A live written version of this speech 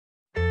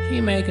She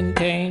may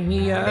contain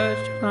the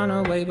urge to run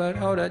away, but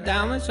hold her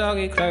down with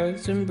soggy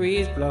clothes and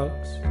breeze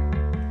blocks.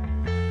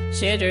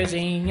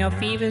 Citrazine, your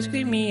fever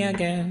scream me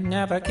again.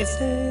 Never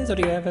kisses, or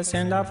do you ever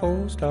send a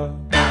full stop?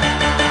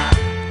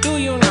 Do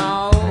you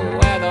know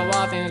where the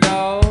wild things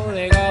go?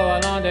 They go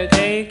along to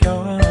take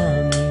your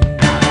honey.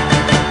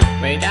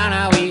 Way down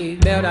how we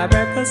build our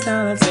breakfast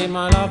down and say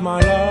my love,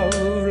 love,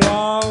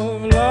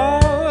 love.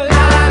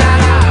 La la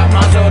la,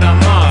 muscle to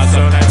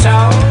muscle, to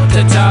toe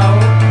to toe.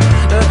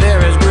 The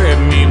fear has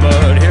gripped me,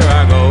 but here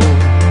I go.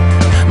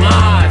 My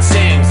heart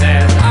sings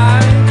as I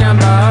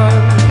jump up.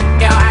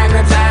 Your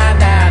anger tied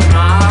that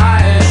my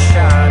heart is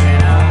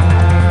shutting up.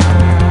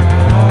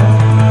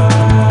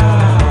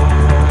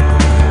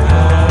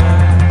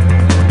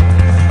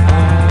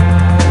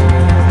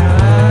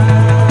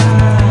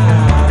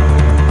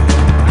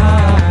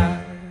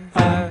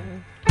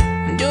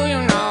 Do you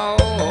know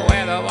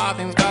where the wild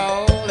things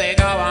go? They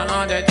go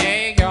on to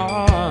take your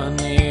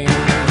honey.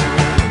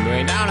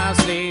 Bring down our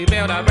sleep,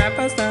 build our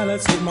breakfast, now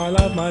let's eat my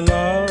love, love,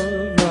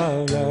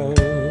 love.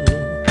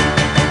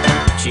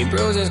 She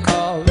bruises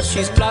calls,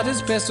 she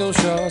splutters pistol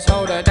shots.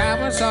 Hold her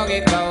down with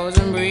soggy clothes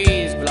and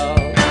breeze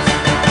blows.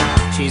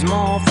 She's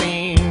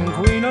morphine,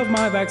 queen of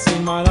my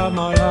vaccine, my love,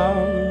 love,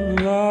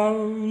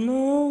 love.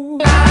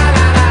 La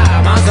la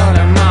la, muscle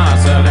to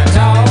muscle and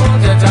toe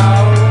to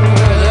toe.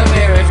 The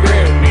fear has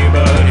gripped me,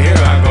 but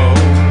here I go.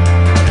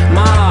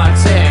 My heart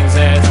sings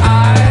as I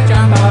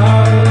jump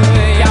up.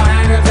 Your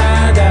anger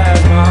tied as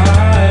my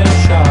heart is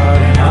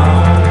shutting up.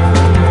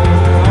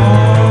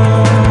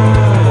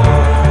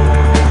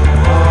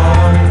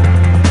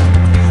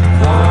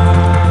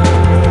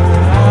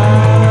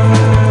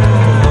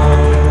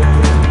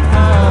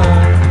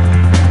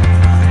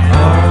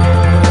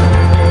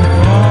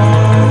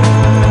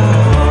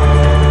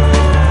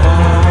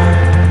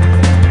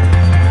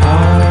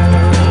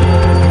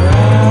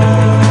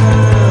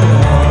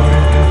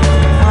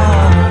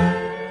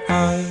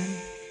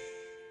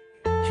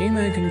 She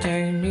may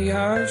contain the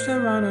urge to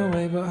run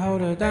away, but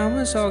hold her down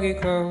with soggy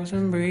clothes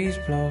and breeze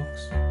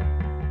blocks.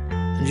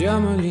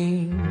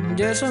 Germaline,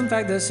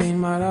 disinfect the scene,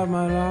 my love,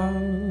 love,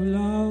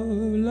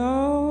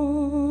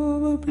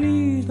 love. But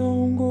please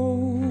don't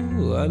go.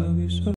 I love you so.